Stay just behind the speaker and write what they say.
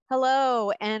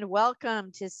Hello and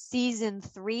welcome to season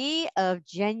 3 of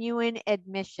Genuine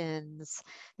Admissions.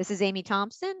 This is Amy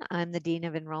Thompson. I'm the Dean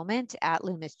of Enrollment at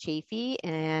Loomis Chaffee,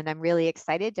 and I'm really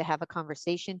excited to have a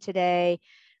conversation today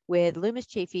with Loomis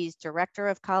Chaffee's Director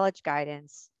of College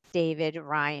Guidance, David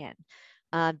Rion.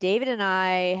 David and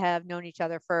I have known each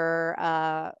other for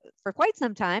quite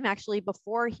some time, actually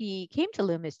before he came to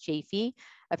Loomis Chaffee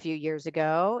a few years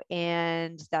ago.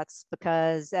 And that's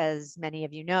because, as many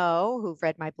of you know who've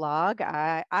read my blog,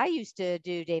 I used to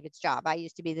do David's job. I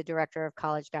used to be the Director of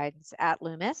College Guidance at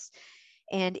Loomis.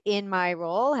 And in my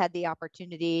role, had the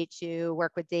opportunity to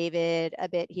work with David a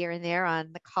bit here and there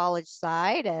on the college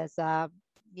side as a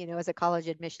college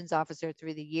admissions officer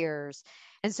through the years.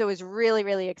 And so I was really,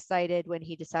 really excited when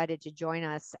he decided to join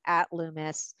us at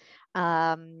Loomis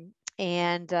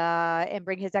and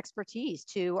bring his expertise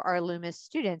to our Loomis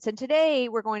students. And today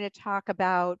we're going to talk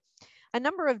about a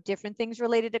number of different things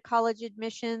related to college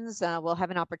admissions. We'll have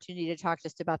an opportunity to talk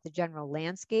just about the general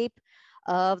landscape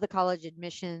of the college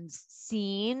admissions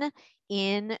scene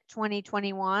in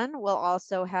 2021. We'll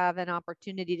also have an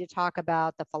opportunity to talk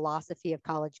about the philosophy of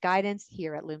college guidance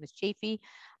here at Loomis Chaffee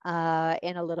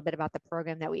and a little bit about the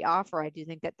program that we offer. I do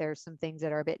think that there's some things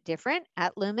that are a bit different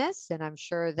at Loomis, and I'm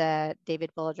sure that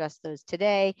David will address those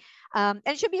today. And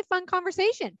it should be a fun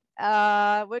conversation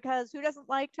because who doesn't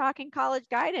like talking college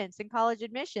guidance and college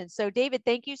admissions? So David,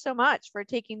 thank you so much for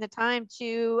taking the time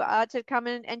to come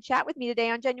in and chat with me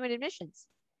today on Genuine Admissions.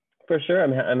 For sure.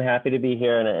 I'm happy to be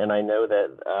here. And I know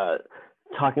that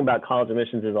talking about college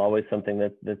admissions is always something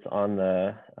that's on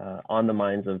the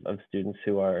minds of students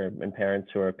and parents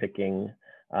who are picking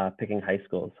high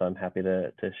school. So I'm happy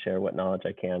to share what knowledge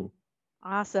I can.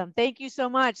 Awesome. Thank you so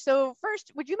much. So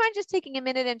first, would you mind just taking a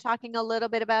minute and talking a little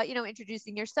bit about,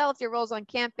 introducing yourself, your roles on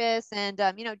campus, and,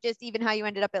 just even how you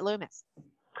ended up at Loomis?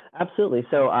 Absolutely.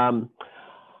 So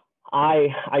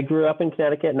I grew up in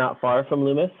Connecticut, not far from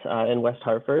Loomis in West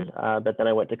Hartford, but then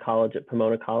I went to college at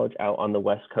Pomona College out on the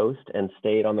West Coast and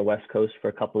stayed on the West Coast for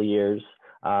a couple of years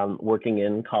working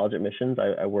in college admissions.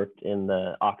 I worked in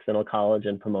the Occidental College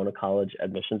and Pomona College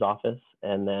admissions office,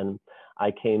 and then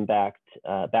I came back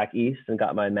east and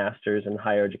got my master's in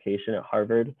higher education at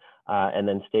Harvard, and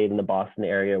then stayed in the Boston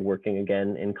area working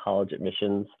again in college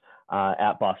admissions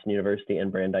at Boston University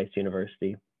and Brandeis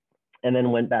University. And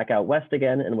then went back out west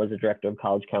again and was the director of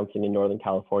college counseling in Northern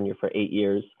California for 8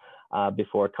 years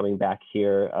before coming back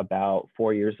here about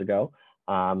 4 years ago.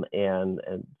 And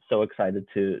so excited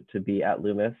to be at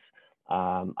Loomis.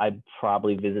 I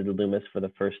probably visited Loomis for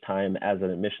the first time as an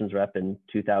admissions rep in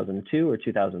 2002 or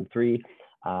 2003.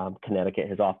 Connecticut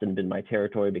has often been my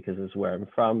territory because it's where I'm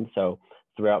from. So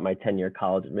throughout my 10-year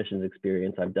college admissions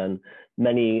experience, I've done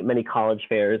many college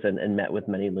fairs and met with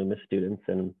many Loomis students.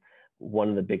 And one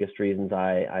of the biggest reasons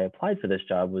I applied for this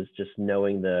job was just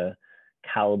knowing the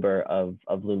caliber of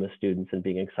Loomis students and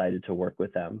being excited to work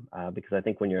with them. Because I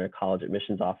think when you're a college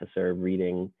admissions officer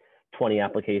reading 20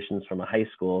 applications from a high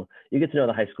school, you get to know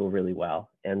the high school really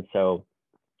well. And so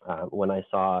when I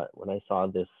saw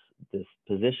this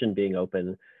position being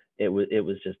open, it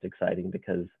was just exciting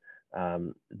because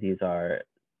these are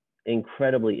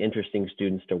incredibly interesting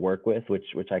students to work with,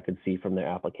 which I could see from their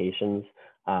applications,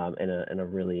 and a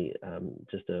really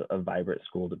just a vibrant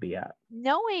school to be at.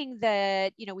 Knowing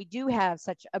that, we do have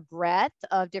such a breadth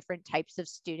of different types of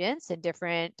students and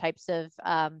different types of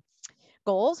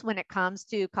goals when it comes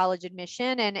to college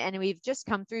admission, and we've just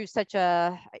come through such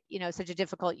a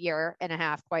difficult year and a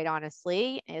half, quite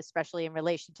honestly, especially in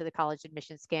relation to the college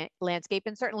admissions landscape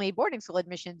and certainly boarding school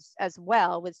admissions as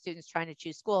well, with students trying to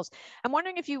choose schools. I'm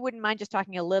wondering if you wouldn't mind just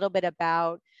talking a little bit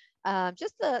about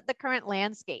just the current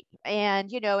landscape,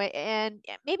 and and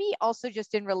maybe also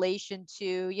just in relation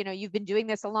to you've been doing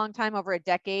this a long time, over a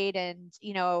decade, and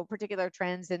particular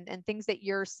trends and things that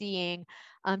you're seeing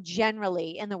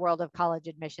generally in the world of college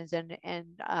admissions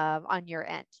and on your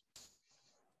end.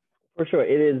 For sure,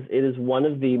 it is one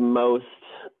of the most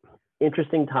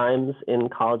interesting times in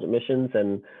college admissions,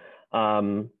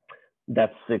 and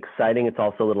that's exciting. It's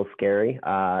also a little scary.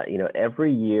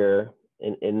 Every year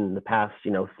in the past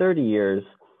 30 years,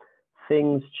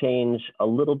 things change a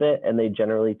little bit, and they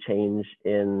generally change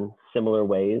in similar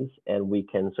ways, and we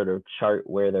can sort of chart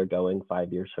where they're going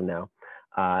 5 years from now.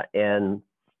 And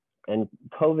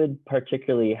COVID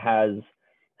particularly has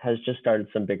just started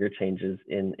some bigger changes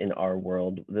in our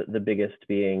world. The biggest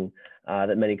being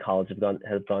that many colleges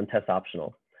have gone test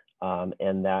optional,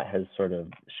 and that has sort of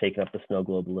shaken up the snow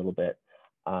globe a little bit.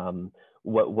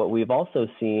 What we've also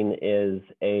seen is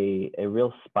a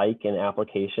real spike in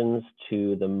applications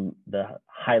to the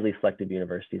highly selective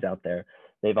universities out there.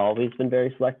 they've always been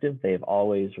very selective. They've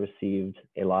always received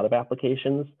a lot of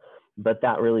applications, but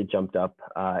that really jumped up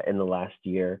in the last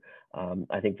year.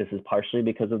 I think this is partially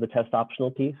because of the test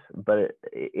optional piece, but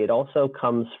it also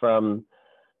comes from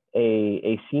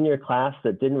a senior class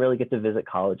that didn't really get to visit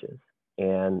colleges.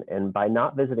 And by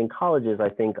not visiting colleges, I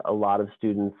think a lot of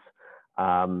students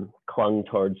clung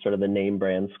towards sort of the name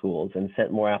brand schools and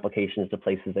sent more applications to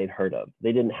places they'd heard of.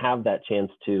 They didn't have that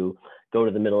chance to go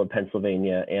to the middle of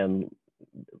Pennsylvania and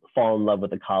fall in love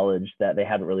with a college that they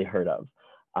hadn't really heard of.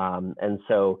 And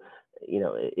so,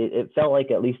 it felt like,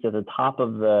 at least at the top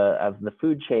of the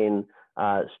food chain,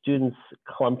 students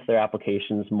clumped their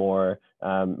applications more,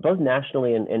 both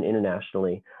nationally and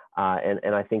internationally.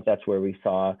 And I think that's where we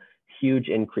saw huge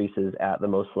increases at the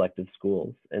most selective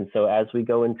schools. And so as we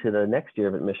go into the next year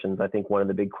of admissions, I think one of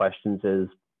the big questions is,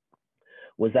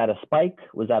 was that a spike?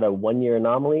 Was that a one-year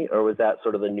anomaly, or was that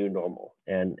sort of the new normal?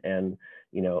 And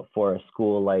for a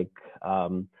school like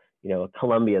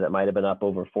Columbia that might have been up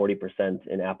over 40%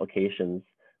 in applications,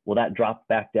 will that drop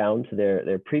back down to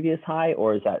their previous high,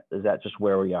 or is that just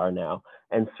where we are now?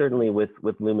 And certainly with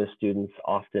Loomis students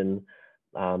often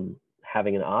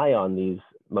having an eye on these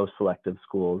most selective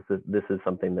schools, this is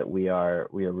something that we are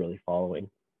really following.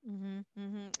 Mm-hmm,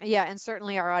 mm-hmm. Yeah, and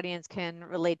certainly our audience can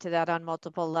relate to that on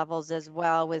multiple levels as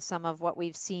well, with some of what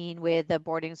we've seen with the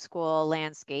boarding school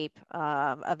landscape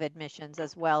of admissions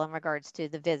as well, in regards to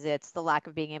the visits, the lack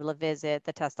of being able to visit,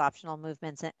 the test optional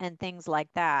movements, and things like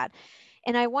that.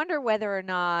 And I wonder whether or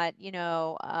not,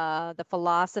 the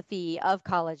philosophy of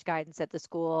college guidance at the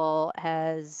school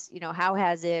has, how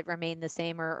has it remained the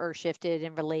same or shifted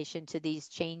in relation to these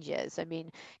changes? I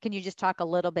mean, can you just talk a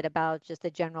little bit about just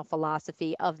the general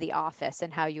philosophy of the office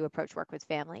and how you approach work with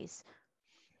families?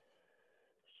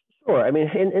 Sure. I mean,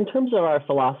 in terms of our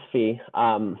philosophy,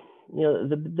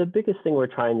 the biggest thing we're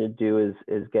trying to do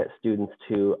is get students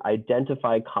to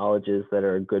identify colleges that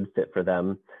are a good fit for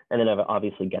them, and then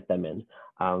obviously get them in.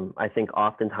 I think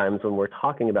oftentimes when we're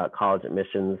talking about college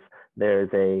admissions, there's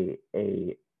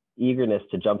a eagerness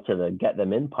to jump to the get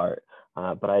them in part,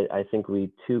 but I think we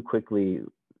too quickly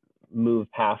move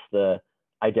past the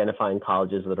identifying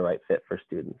colleges that are the right fit for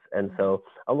students. And so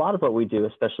a lot of what we do,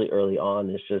 especially early on,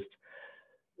 is just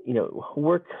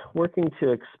working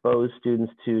to expose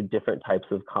students to different types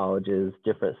of colleges,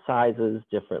 different sizes,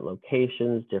 different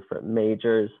locations, different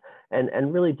majors,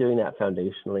 and really doing that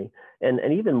foundationally.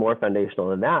 And even more foundational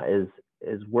than that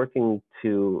is working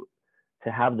to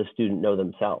have the student know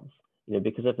themselves.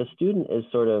 Because if a student is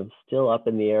sort of still up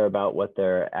in the air about what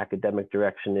their academic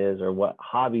direction is or what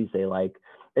hobbies they like,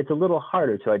 it's a little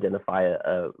harder to identify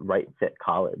a right fit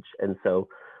college. And so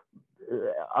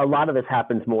a lot of this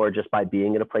happens more just by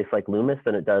being at a place like Loomis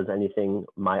than it does anything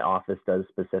my office does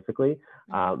specifically.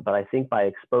 But I think by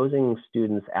exposing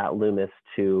students at Loomis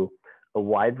to a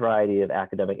wide variety of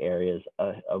academic areas,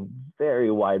 a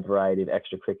very wide variety of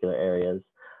extracurricular areas,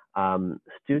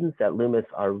 students at Loomis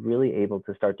are really able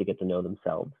to start to get to know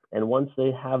themselves. And once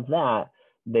they have that,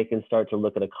 they can start to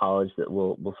look at a college that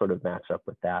will sort of match up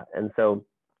with that. And so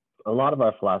a lot of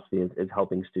our philosophy is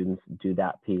helping students do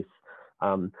that piece.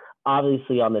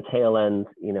 Obviously, on the tail end,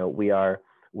 we are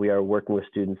working with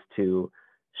students to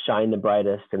shine the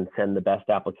brightest and send the best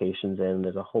applications in.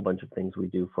 There's a whole bunch of things we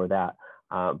do for that.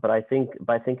 But I think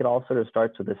it all sort of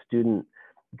starts with a student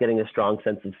getting a strong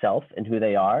sense of self and who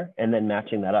they are, and then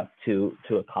matching that up to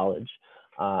a college.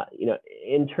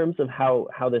 In terms of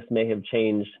how this may have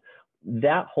changed,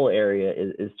 that whole area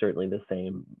is certainly the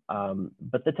same.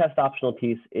 But the test optional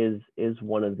piece is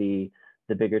one of the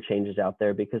bigger changes out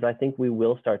there, because I think we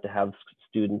will start to have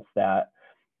students that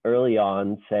early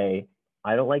on say,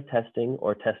 I don't like testing,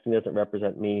 or testing doesn't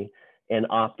represent me, and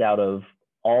opt out of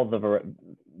all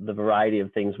the variety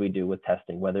of things we do with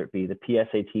testing, whether it be the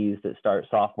PSATs that start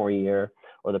sophomore year,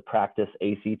 or the practice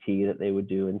ACT that they would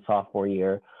do in sophomore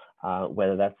year,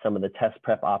 whether that's some of the test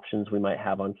prep options we might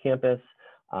have on campus.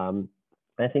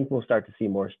 I think we'll start to see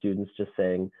more students just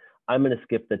saying, I'm going to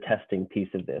skip the testing piece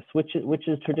of this, which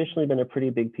has traditionally been a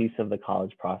pretty big piece of the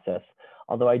college process.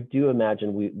 Although I do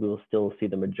imagine we will still see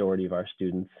the majority of our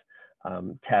students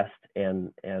test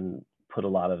and put a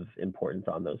lot of importance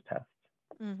on those tests.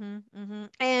 Mm-hmm, mm-hmm.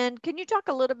 And can you talk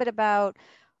a little bit about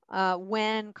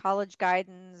when college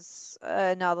guidance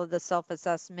and all of the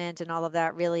self-assessment and all of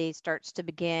that really starts to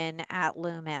begin at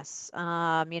Loomis,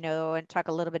 and talk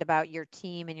a little bit about your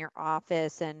team and your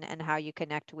office and how you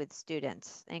connect with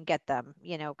students and get them,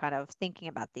 kind of thinking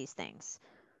about these things.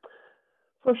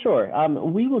 For sure.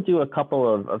 We will do a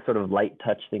couple of sort of light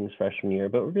touch things freshman year,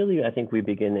 but really I think we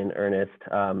begin in earnest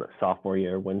sophomore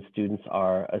year when students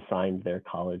are assigned their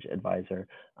college advisor.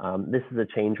 This is a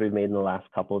change we've made in the last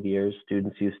couple of years.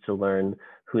 Students used to learn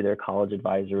who their college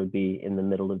advisor would be in the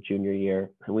middle of junior year,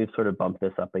 and we've sort of bumped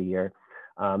this up a year.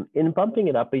 In bumping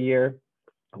it up a year,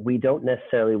 we don't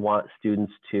necessarily want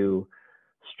students to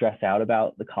stress out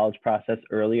about the college process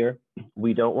earlier.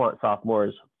 We don't want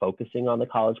sophomores focusing on the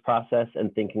college process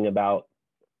and thinking about,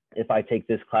 if I take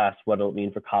this class, what will it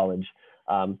mean for college?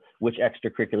 Which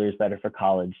extracurricular is better for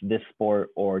college, this sport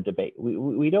or debate?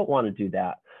 We don't want to do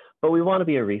that, but we want to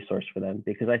be a resource for them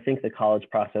because I think the college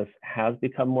process has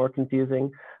become more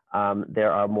confusing.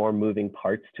 There are more moving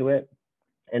parts to it.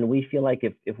 And we feel like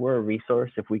if we're a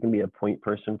resource, if we can be a point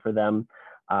person for them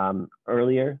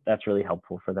earlier, that's really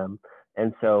helpful for them.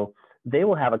 And so they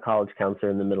will have a college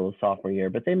counselor in the middle of sophomore year,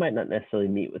 but they might not necessarily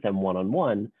meet with them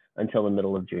one-on-one until the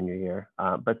middle of junior year.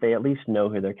 But they at least know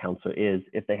who their counselor is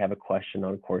if they have a question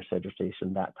on course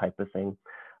registration, that type of thing.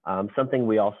 Something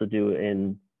we also do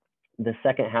in the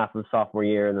second half of sophomore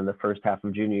year and then the first half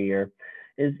of junior year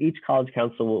is each college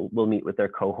counselor will meet with their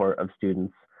cohort of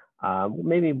students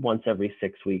maybe once every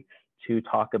 6 weeks to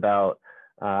talk about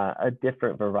a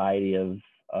different variety of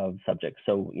subjects.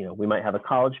 So, we might have a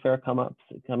college fair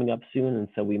coming up soon. And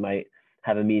so we might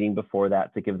have a meeting before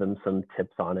that to give them some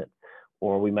tips on it.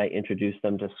 Or we might introduce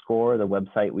them to SCORE, the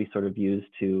website we sort of use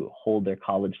to hold their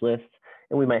college lists.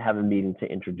 And we might have a meeting to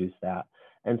introduce that.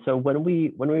 And so when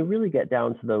we really get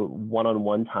down to the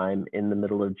one-on-one time in the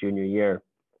middle of junior year,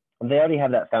 they already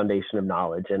have that foundation of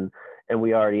knowledge and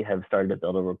we already have started to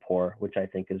build a rapport, which I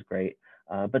think is great.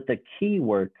 But the key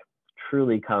work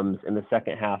truly comes in the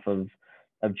second half of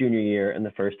junior year and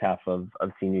the first half of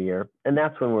senior year. And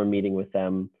that's when we're meeting with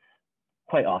them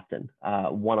quite often,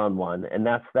 one-on-one. And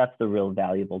that's the real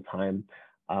valuable time.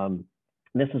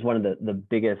 This is one of the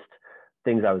biggest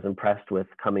things I was impressed with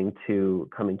coming to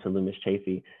Loomis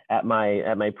Chaffee. At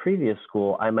my previous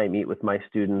school, I might meet with my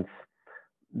students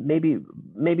maybe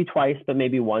twice, but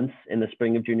maybe once in the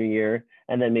spring of junior year,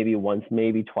 and then maybe once,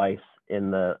 maybe twice in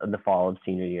the fall of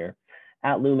senior year.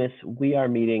 At Loomis, we are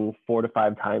meeting 4 to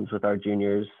 5 times with our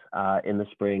juniors in the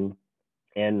spring,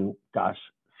 and gosh,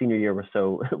 senior year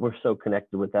we're so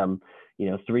connected with them.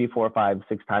 3, 4, 5,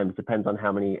 6 times, depends on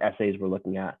how many essays we're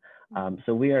looking at.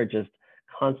 So we are just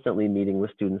constantly meeting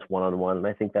with students one-on-one, and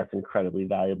I think that's incredibly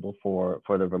valuable for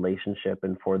the relationship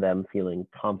and for them feeling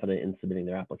confident in submitting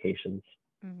their applications.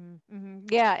 Mm-hmm, mm-hmm.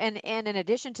 Yeah, and in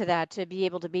addition to that, to be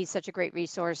able to be such a great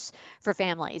resource for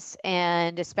families,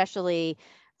 and especially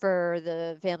for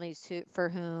the families for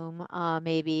whom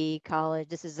maybe college,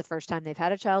 this is the first time they've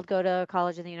had a child go to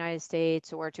college in the United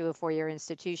States or to a 4-year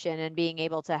institution, and being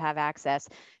able to have access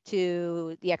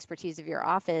to the expertise of your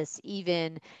office,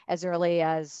 even as early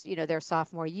as their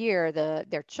sophomore year.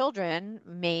 Their children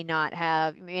may not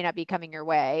be coming your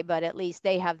way, but at least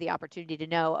they have the opportunity to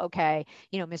know, okay,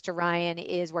 Mr. Rion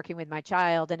is working with my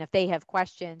child, and if they have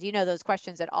questions, those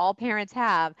questions that all parents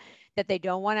have, that they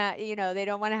don't want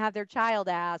to have their child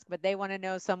ask, but they want to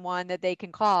know someone that they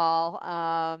can call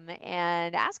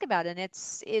and ask about. And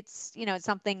it's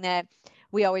something that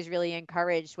we always really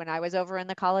encouraged when I was over in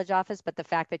the college office, but the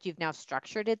fact that you've now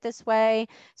structured it this way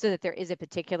so that there is a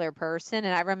particular person.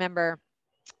 And I remember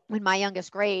when my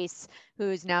youngest Grace,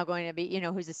 who's now going to be,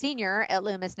 who's a senior at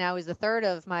Loomis now, is the third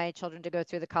of my children to go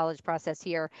through the college process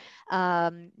here.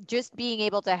 Just being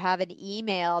able to have an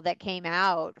email that came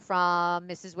out from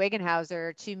Mrs.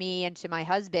 Wagenhauser to me and to my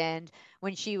husband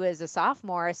when she was a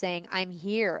sophomore saying, I'm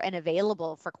here and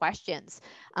available for questions.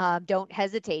 Don't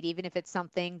hesitate, even if it's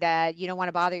something that you don't want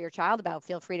to bother your child about,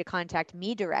 feel free to contact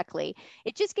me directly.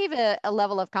 It just gave a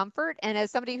level of comfort. And as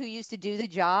somebody who used to do the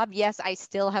job, yes, I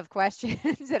still have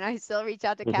questions and I still reach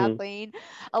out to Kathleen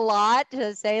a lot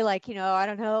to say, like, I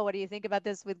don't know, what do you think about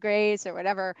this with Grace or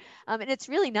whatever. And it's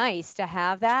really nice to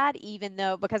have that, even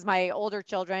though, because my older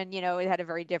children, had a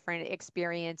very different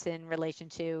experience in relation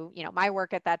to, my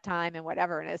work at that time and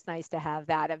whatever. And it's nice to have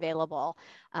that available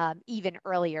even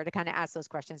earlier to kind of ask those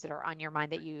questions that are on your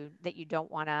mind that you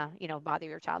don't want to, bother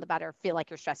your child about or feel like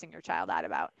you're stressing your child out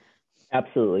about.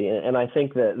 Absolutely. And I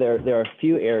think that there are a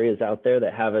few areas out there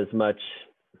that have as much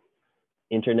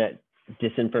internet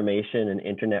disinformation and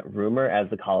internet rumor as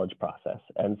the college process.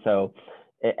 And so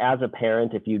as a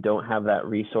parent, if you don't have that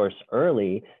resource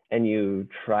early and you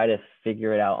try to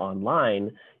figure it out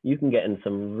online, you can get in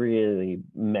some really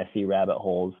messy rabbit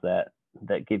holes that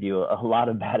give you a lot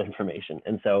of bad information.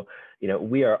 And so,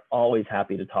 we are always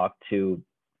happy to talk to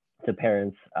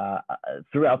parents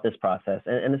throughout this process,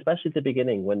 and especially at the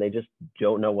beginning when they just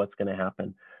don't know what's going to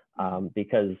happen,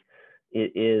 because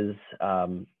it is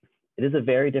a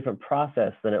very different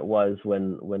process than it was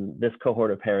when this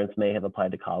cohort of parents may have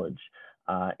applied to college,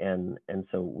 and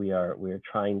so we are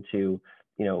trying to,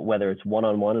 whether it's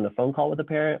one-on-one in a phone call with a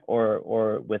parent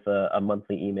or with a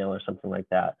monthly email or something like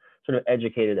that, sort of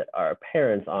educated our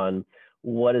parents on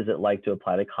what is it like to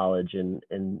apply to college in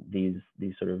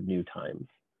these sort of new times.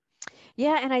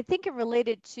 Yeah, and I think it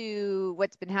related to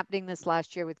what's been happening this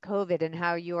last year with COVID and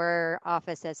how your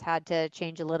office has had to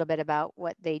change a little bit about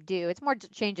what they do. It's more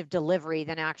change of delivery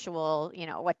than actual,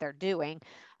 what they're doing,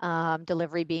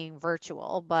 delivery being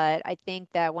virtual. But I think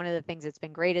that one of the things that's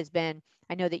been great has been,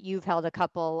 I know that you've held a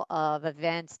couple of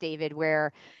events, David,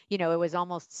 where, it was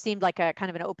almost seemed like a kind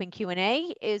of an open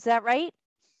Q&A. Is that right?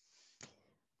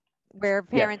 Where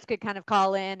Yes. parents could kind of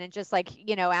call in and just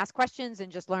ask questions and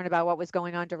just learn about what was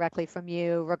going on directly from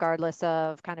you, regardless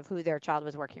of kind of who their child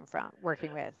was working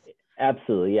with.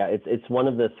 Absolutely. Yeah. It's one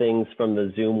of the things from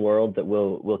the Zoom world that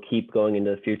we'll keep going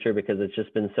into the future, because it's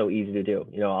just been so easy to do.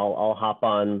 I'll hop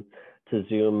on to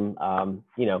Zoom,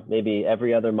 maybe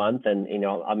every other month, and,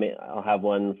 I'll have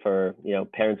one for,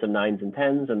 parents of 9s and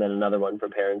 10s, and then another one for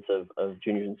parents of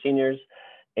juniors and seniors.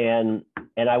 And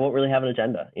I won't really have an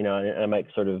agenda, and I might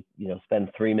sort of,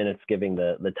 spend 3 minutes giving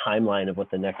the timeline of what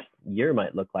the next year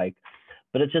might look like,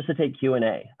 but it's just to take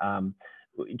Q&A.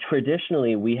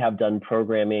 Traditionally, we have done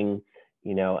programming,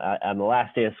 on the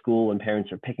last day of school when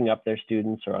parents are picking up their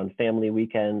students, or on family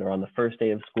weekend, or on the first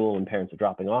day of school when parents are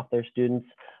dropping off their students,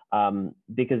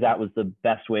 because that was the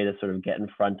best way to sort of get in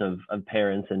front of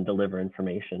parents and deliver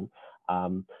information.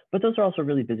 But those are also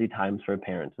really busy times for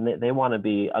parents, and they want to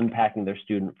be unpacking their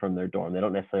student from their dorm. They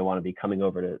don't necessarily want to be coming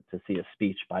over to see a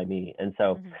speech by me. And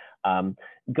so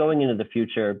going into the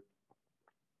future,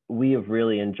 we have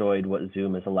really enjoyed what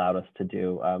Zoom has allowed us to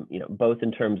do, both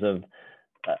in terms of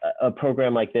a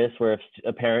program like this, where if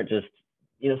a parent just,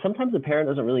 sometimes the parent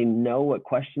doesn't really know what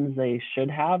questions they should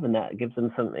have, and that gives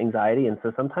them some anxiety. And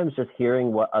so sometimes just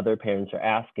hearing what other parents are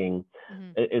asking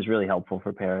is really helpful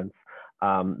for parents.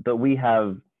 But we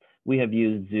have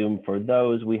used Zoom for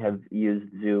those. We have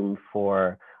used Zoom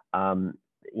for,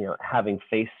 having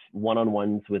face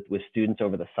one-on-ones with students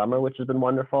over the summer, which has been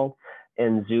wonderful.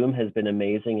 And Zoom has been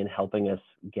amazing in helping us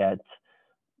get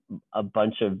a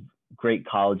bunch of great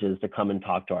colleges to come and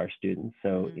talk to our students.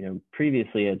 So,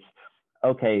 previously it's,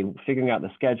 okay, figuring out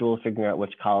the schedule, figuring out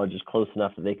which college is close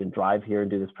enough that they can drive here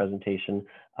and do this presentation.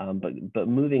 But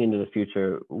moving into the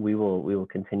future, we will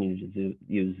continue to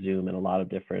use Zoom in a lot of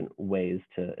different ways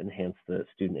to enhance the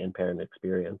student and parent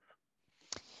experience.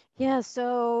 Yeah,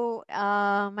 so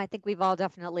I think we've all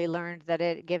definitely learned that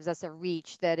it gives us a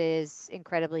reach that is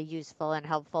incredibly useful and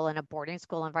helpful in a boarding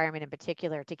school environment in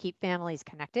particular, to keep families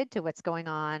connected to what's going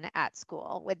on at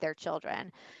school with their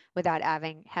children without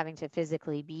having to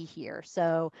physically be here.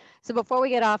 So before we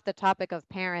get off the topic of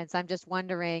parents, I'm just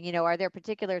wondering, are there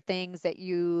particular things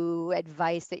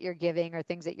advice that you're giving, or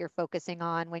things that you're focusing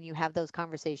on when you have those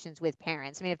conversations with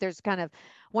parents? I mean, if there's kind of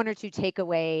one or two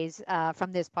takeaways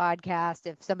from this podcast,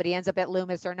 if somebody ends up at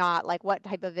Loomis or not, like what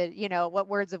type of what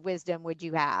words of wisdom would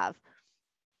you have?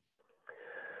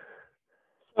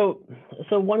 So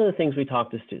one of the things we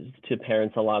talk to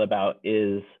parents a lot about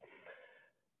is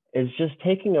just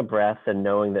taking a breath and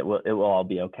knowing that it will all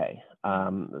be okay.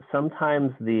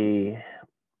 Sometimes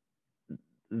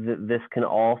this can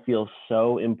all feel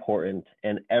so important,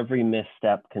 and every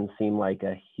misstep can seem like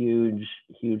a huge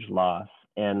loss.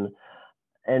 And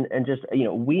just,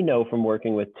 we know from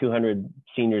working with 200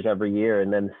 seniors every year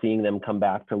and then seeing them come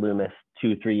back to Loomis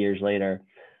 2-3 years later,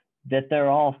 that they're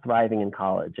all thriving in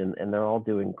college, and they're all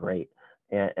doing great.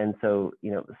 And so,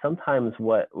 sometimes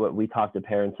what we talk to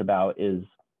parents about is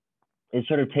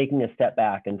sort of taking a step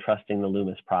back and trusting the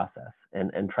Loomis process,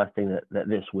 and trusting that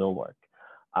this will work.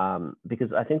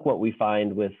 Because I think what we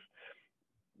find with,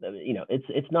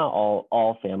 it's not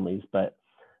all families, but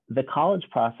the college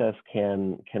process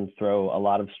can throw a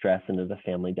lot of stress into the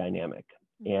family dynamic.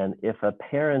 And if a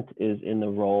parent is in the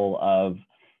role of,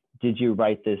 did you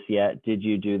write this yet? Did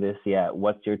you do this yet?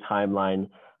 What's your timeline?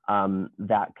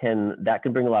 That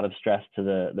can bring a lot of stress to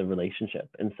the relationship.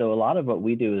 And so a lot of what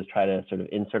we do is try to sort of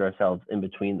insert ourselves in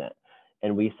between that.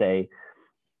 And we say,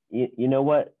 you know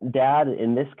what, Dad,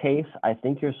 in this case, I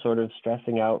think you're sort of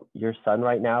stressing out your son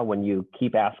right now when you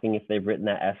keep asking if they've written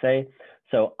that essay.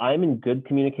 So I'm in good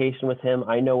communication with him.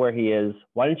 I know where he is.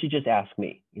 Why don't you just ask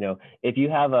me? If you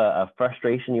have a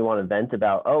frustration you want to vent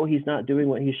about, oh, he's not doing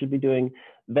what he should be doing,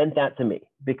 vent that to me,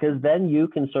 because then you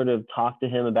can sort of talk to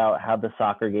him about how the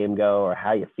soccer game go, or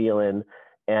how you feeling.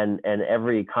 And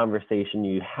every conversation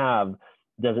you have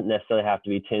doesn't necessarily have to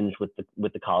be tinged with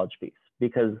the college piece,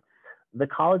 because the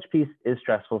college piece is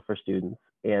stressful for students.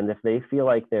 And if they feel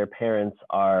like their parents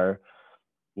are,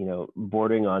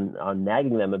 bordering on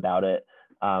nagging them about it,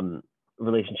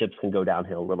 relationships can go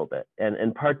downhill a little bit.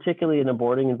 And particularly in a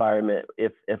boarding environment,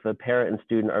 if a parent and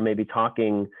student are maybe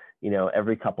talking,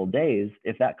 every couple of days,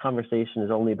 if that conversation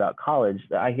is only about college,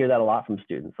 I hear that a lot from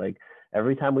students. Like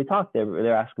every time we talk,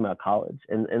 they're asking about college.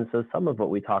 And so some of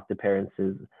what we talk to parents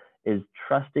is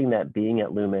trusting that being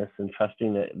at Loomis and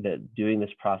trusting that doing this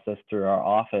process through our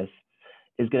office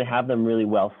is going to have them really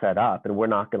well set up, and we're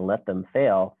not going to let them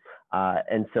fail.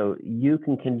 And so you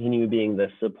can continue being the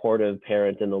supportive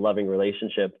parent in the loving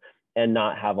relationship and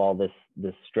not have all this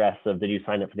stress of, did you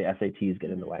sign up for the SATs,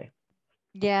 get in the way.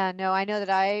 Yeah, no, I know that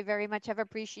I very much have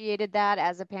appreciated that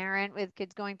as a parent with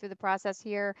kids going through the process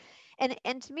here.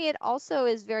 And to me, it also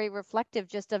is very reflective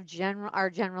just of our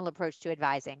general approach to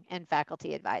advising and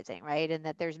faculty advising, right? And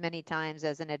that there's many times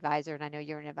as an advisor, and I know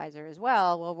you're an advisor as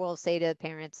well, well, we'll say to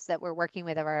parents that we're working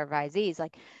with, of our advisees,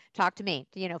 like, talk to me,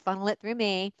 funnel it through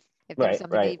me. If there's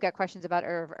something that you've got questions about,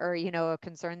 or a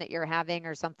concern that you're having,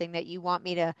 or something that you want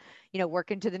me to,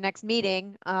 work into the next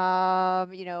meeting,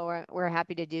 we're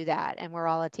happy to do that. And we're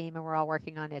all a team, and we're all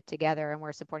working on it together, and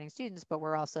we're supporting students, but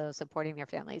we're also supporting their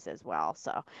families as well.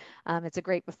 So it's a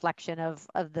great reflection of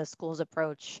the school's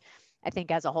approach, I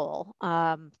think, as a whole,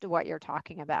 to what you're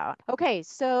talking about. Okay,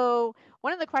 so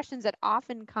one of the questions that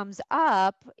often comes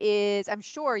up is, I'm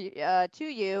sure to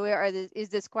you, is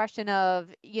this question of,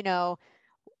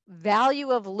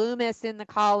 value of Loomis in the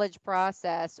college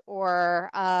process, or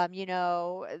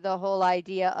the whole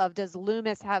idea of, does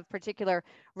Loomis have particular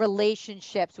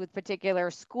relationships with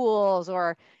particular schools,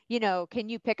 or can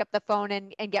you pick up the phone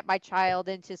and get my child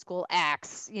into school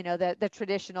X, the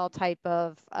traditional type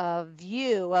of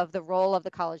view of the role of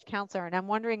the college counselor. And I'm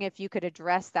wondering if you could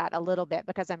address that a little bit,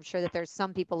 because I'm sure that there's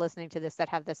some people listening to this that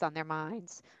have this on their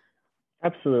minds.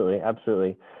 Absolutely.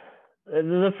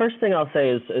 The first thing I'll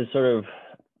say is sort of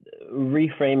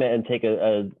reframe it and take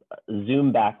a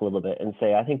zoom back a little bit and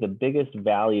say, I think the biggest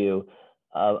value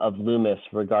of Loomis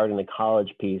regarding the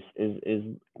college piece is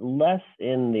less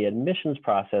in the admissions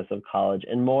process of college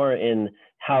and more in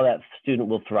how that student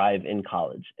will thrive in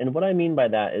college. And what I mean by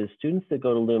that is, students that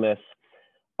go to Loomis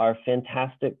are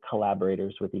fantastic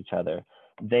collaborators with each other.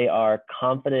 They are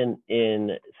confident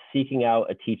in seeking out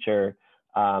a teacher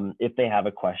if they have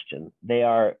a question. They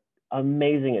are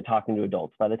amazing at talking to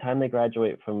adults. By the time they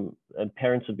graduate from,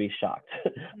 parents would be shocked.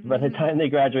 By the time they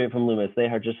graduate from Loomis, they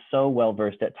are just so well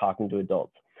versed at talking to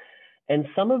adults. And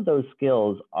some of those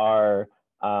skills are,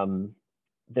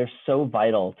 they're so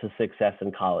vital to success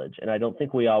in college. And I don't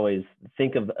think we always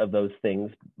think of those things,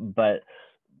 but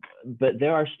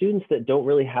there are students that don't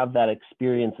really have that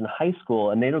experience in high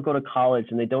school, and they don't go to college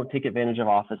and they don't take advantage of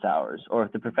office hours. Or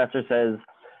if the professor says,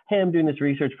 hey, I'm doing this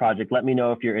research project, let me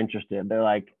know if you're interested, they're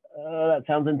like, that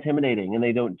sounds intimidating, and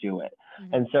they don't do it.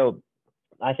 And so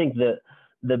I think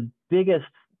the biggest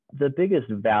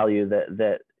value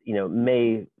that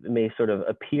may sort of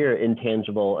appear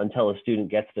intangible until a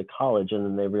student gets to college, and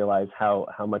then they realize how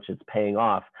much it's paying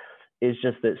off, is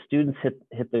just that students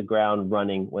hit the ground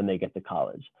running when they get to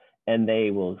college, and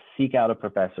they will seek out a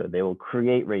professor, they will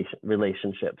create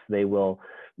relationships, they will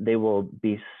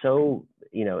be so,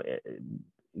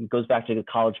 it goes back to the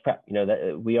college prep,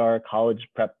 that we are a college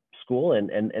prep school,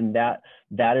 and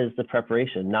that is the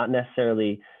preparation. Not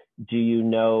necessarily do you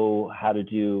know how to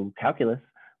do calculus,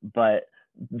 but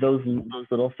those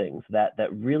little things that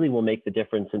really will make the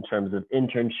difference in terms of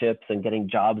internships and getting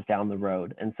jobs down the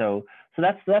road. And so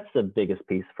that's the biggest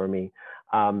piece for me.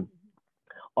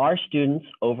 Our students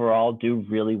overall do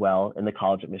really well in the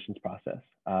college admissions process.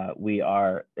 We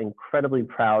are incredibly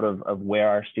proud of where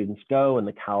our students go and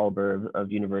the caliber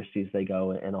of universities they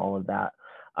go and all of that.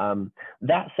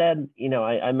 That said,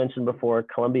 I mentioned before,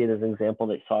 Columbia is an example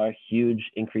that saw a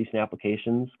huge increase in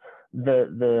applications.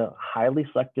 The highly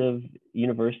selective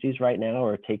universities right now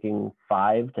are taking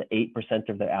 5 to 8%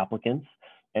 of their applicants.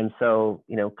 And so,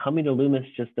 coming to Loomis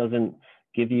just doesn't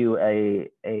give you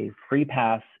a free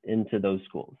pass into those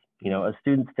schools. A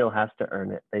student still has to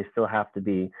earn it. They still have to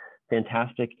be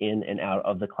fantastic in and out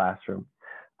of the classroom.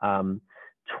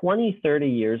 20, 30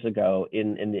 years ago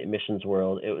in the admissions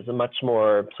world, it was a much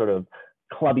more sort of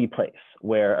clubby place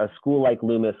where a school like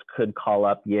Loomis could call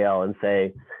up Yale and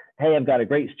say, hey, I've got a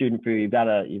great student for you. You've got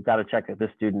to check this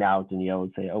student out. And Yale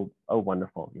would say, oh,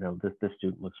 wonderful. This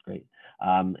student looks great.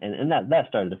 And that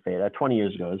started to fade. 20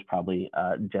 years ago is probably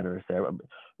generous there.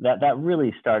 That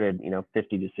really started,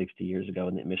 50 to 60 years ago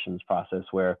in the admissions process,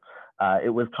 where it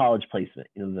was college placement.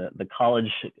 The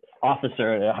college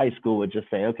officer at a high school would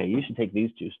just say, okay, you should take these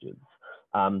 2 students.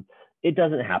 it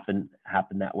doesn't happen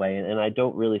that way. And I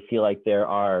don't really feel like there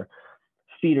are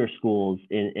feeder schools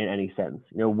in any sense.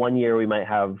 You know, one year we might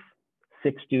have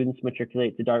 6 students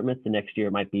matriculate to Dartmouth, the next year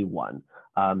it might be 1.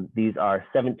 These are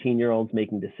 17-year-olds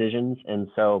making decisions. And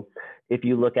so if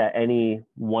you look at any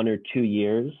 1 or 2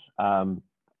 years,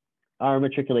 our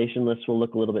matriculation lists will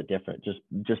look a little bit different,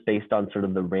 just based on sort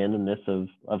of the randomness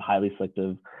of highly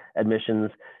selective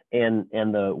admissions and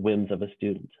the whims of a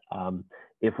student.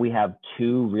 If we have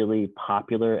 2 really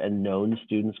popular and known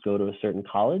students go to a certain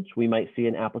college, we might see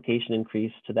an application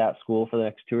increase to that school for the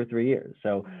next 2 or 3 years.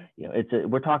 So, you know,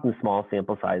 we're talking small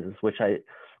sample sizes, which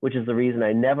is the reason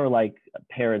I never like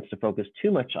parents to focus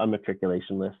too much on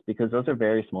matriculation lists, because those are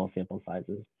very small sample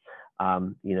sizes.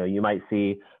 You know, you might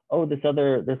see, oh, this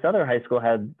other high school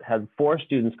had 4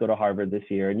 students go to Harvard this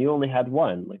year, and you only had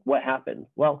 1. Like, what happened?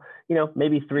 Well, you know,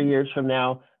 maybe 3 years from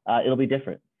now, it'll be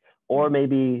different, or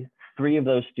maybe 3 of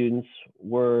those students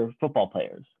were football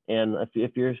players. And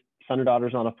if your son or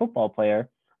daughter's not a football player,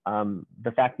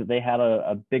 the fact that they had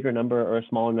a bigger number or a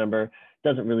smaller number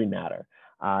doesn't really matter.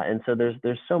 And so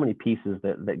there's so many pieces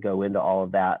that go into all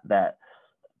of that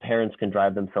parents can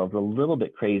drive themselves a little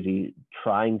bit crazy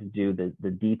trying to do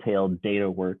the detailed data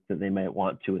work that they might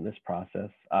want to in this process.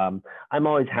 I'm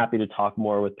always happy to talk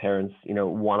more with parents, you know,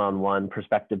 one-on-one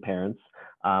prospective parents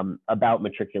about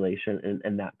matriculation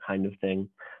and that kind of thing.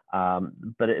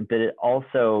 But it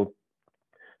also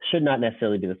should not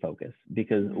necessarily be the focus,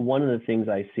 because one of the things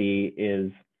I see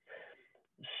is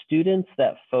students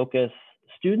that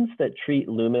treat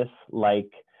Loomis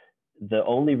like the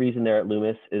only reason they're at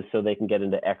Loomis is so they can get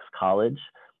into X college.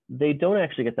 They don't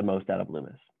actually get the most out of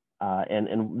Loomis.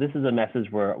 And this is a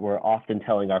message we're often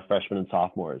telling our freshmen and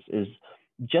sophomores is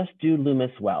just do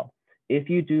Loomis well. If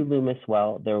you do Loomis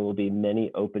well, there will be many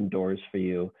open doors for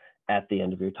you at the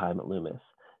end of your time at Loomis.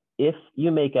 If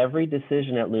you make every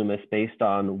decision at Loomis based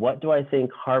on what do I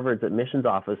think Harvard's admissions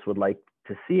office would like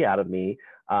to see out of me,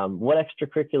 what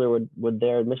extracurricular would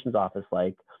their admissions office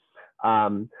like,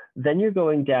 then you're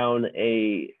going down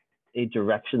a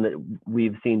direction that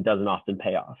we've seen doesn't often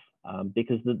pay off.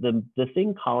 Because the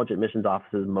thing college admissions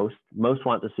offices most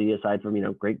want to see, aside from, you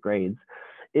know, great grades,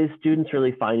 is students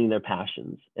really finding their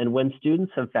passions. And when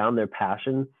students have found their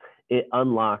passion, it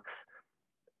unlocks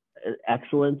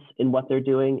excellence in what they're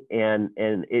doing, and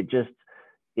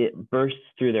it bursts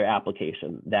through their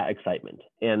application, that excitement.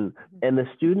 And the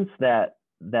students that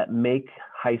make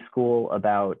high school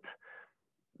about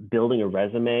building a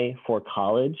resume for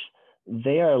college,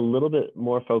 they are a little bit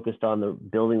more focused on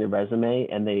building the resume,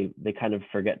 and they kind of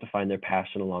forget to find their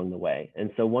passion along the way. And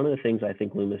so one of the things I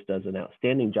think Loomis does an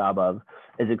outstanding job of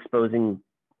is exposing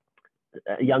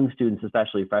young students,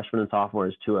 especially freshmen and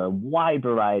sophomores, to a wide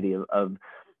variety of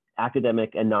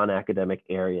academic and non-academic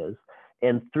areas.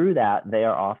 And through that, they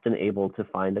are often able to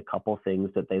find a couple things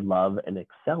that they love and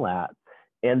excel at,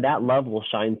 and that love will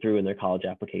shine through in their college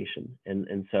application.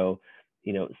 And so,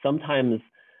 you know, sometimes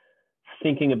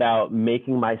thinking about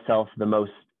making myself the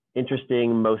most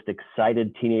interesting, most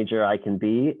excited teenager I can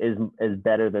be is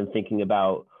better than thinking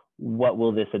about what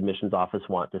will this admissions office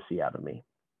want to see out of me.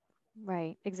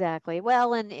 Right, exactly.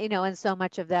 Well, and you know, and so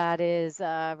much of that is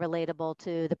relatable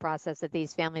to the process that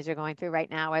these families are going through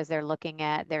right now as they're looking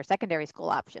at their secondary school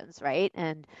options, right?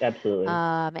 Absolutely.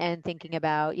 And thinking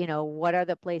about, you know, what are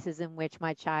the places in which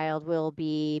my child will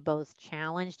be both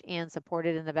challenged and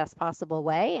supported in the best possible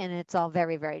way, and it's all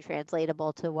very, very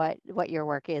translatable to what your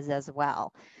work is as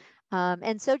well.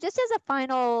 And so just as a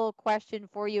final question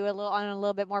for you, on a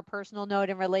little bit more personal note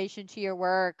in relation to your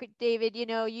work, David, you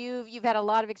know, you've had a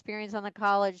lot of experience on the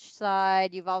college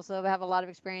side. You've also have a lot of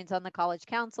experience on the college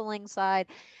counseling side.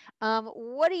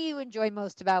 What do you enjoy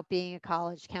most about being a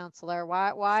college counselor?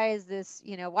 Why is this,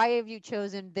 you know, why have you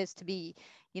chosen this to be,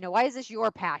 you know, why is this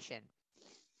your passion?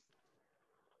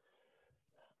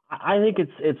 I think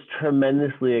it's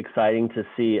tremendously exciting to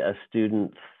see a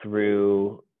student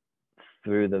through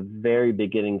the very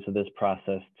beginnings of this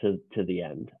process to the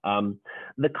end.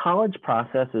 The college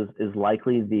process is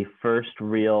likely the first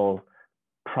real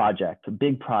project, a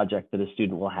big project that a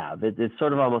student will have. It's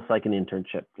sort of almost like an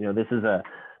internship. You know, this is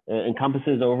it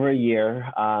encompasses over a year.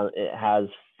 It has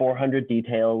 400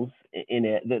 details in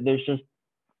it. There's just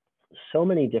so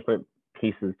many different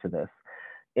pieces to this.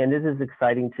 And it is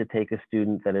exciting to take a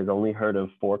student that has only heard of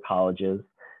 4 colleges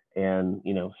and,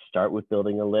 you know, start with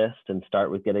building a list and start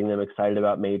with getting them excited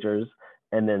about majors,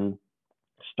 and then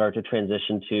start to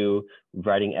transition to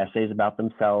writing essays about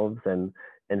themselves and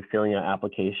filling out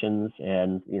applications,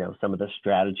 and, you know, some of the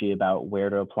strategy about where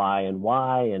to apply and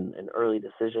why, and early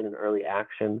decision and early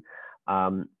action.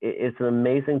 It's an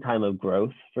amazing time of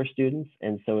growth for students.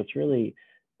 And so it's really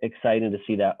exciting to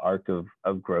see that arc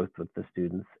of growth with the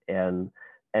students and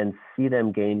see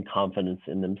them gain confidence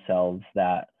in themselves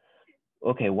that,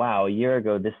 okay, wow, a year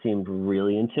ago this seemed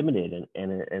really intimidating,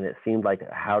 and it seemed like,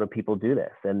 how do people do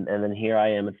this? And then here I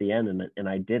am at the end, and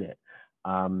I did it.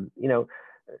 You know,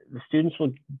 the students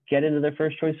will get into their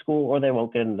first choice school, or they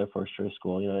won't get into their first choice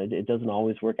school. You know, it doesn't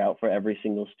always work out for every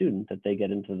single student that they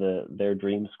get into their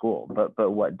dream school.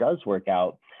 But what does work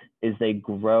out is they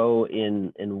grow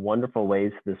in wonderful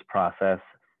ways through this process.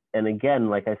 And again,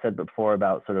 like I said before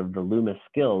about sort of the Loomis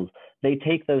skills, they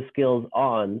take those skills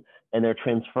on and they're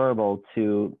transferable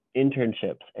to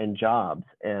internships and jobs,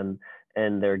 and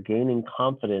they're gaining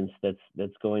confidence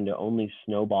that's going to only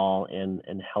snowball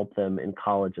and help them in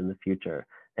college in the future.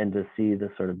 And to see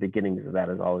the sort of beginnings of that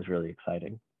is always really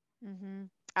exciting. Mm-hmm.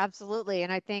 Absolutely.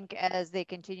 And I think as they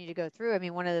continue to go through, I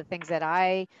mean, one of the things that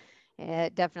I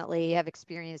definitely have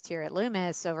experienced here at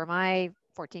Loomis over my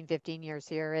 14, 15 years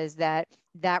here is that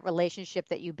relationship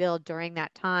that you build during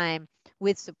that time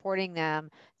with supporting them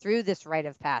through this rite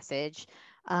of passage.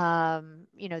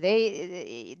 You know,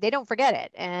 they don't forget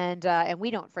it, and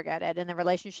we don't forget it, and the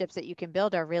relationships that you can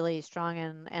build are really strong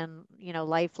and you know,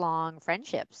 lifelong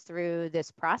friendships through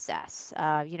this process.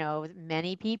 You know,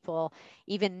 many people,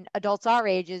 even adults our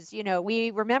ages, you know, we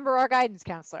remember our guidance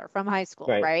counselor from high school,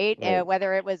 Right, right? right.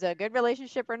 Whether it was a good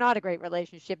relationship or not a great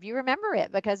relationship, you remember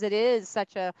it because it is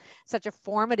such a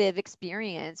formative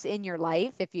experience in your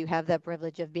life if you have the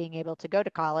privilege of being able to go to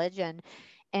college.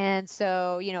 And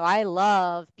so, you know, I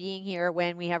love being here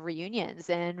when we have reunions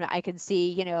and I can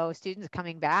see, you know, students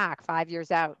coming back 5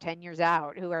 years out, 10 years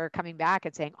out, who are coming back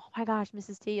and saying, "Oh my gosh,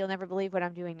 Mrs. T, you'll never believe what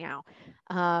I'm doing now."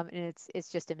 And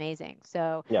it's just amazing.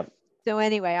 Yep. So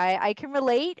anyway, I can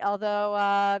relate,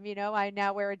 although, you know, I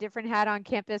now wear a different hat on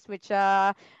campus, which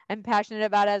I'm passionate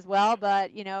about as well.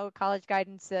 But, you know, college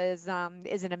guidance is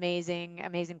an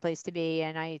amazing place to be.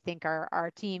 And I think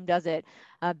our team does it,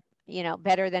 you know,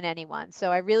 better than anyone.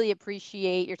 So I really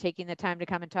appreciate your taking the time to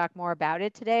come and talk more about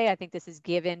it today. I think this has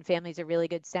given families a really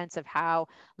good sense of how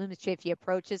Loomis Chaffee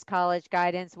approaches college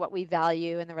guidance, what we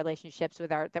value, and the relationships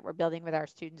with our that we're building with our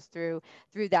students through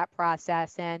that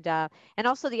process, and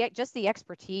also just the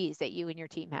expertise that you and your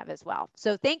team have as well.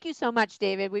 So thank you so much,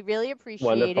 David. We really appreciate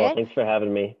Wonderful. it. Thanks for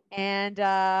having me. And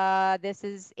this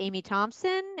is Amy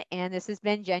Thompson, and this has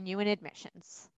been Genuine Admissions.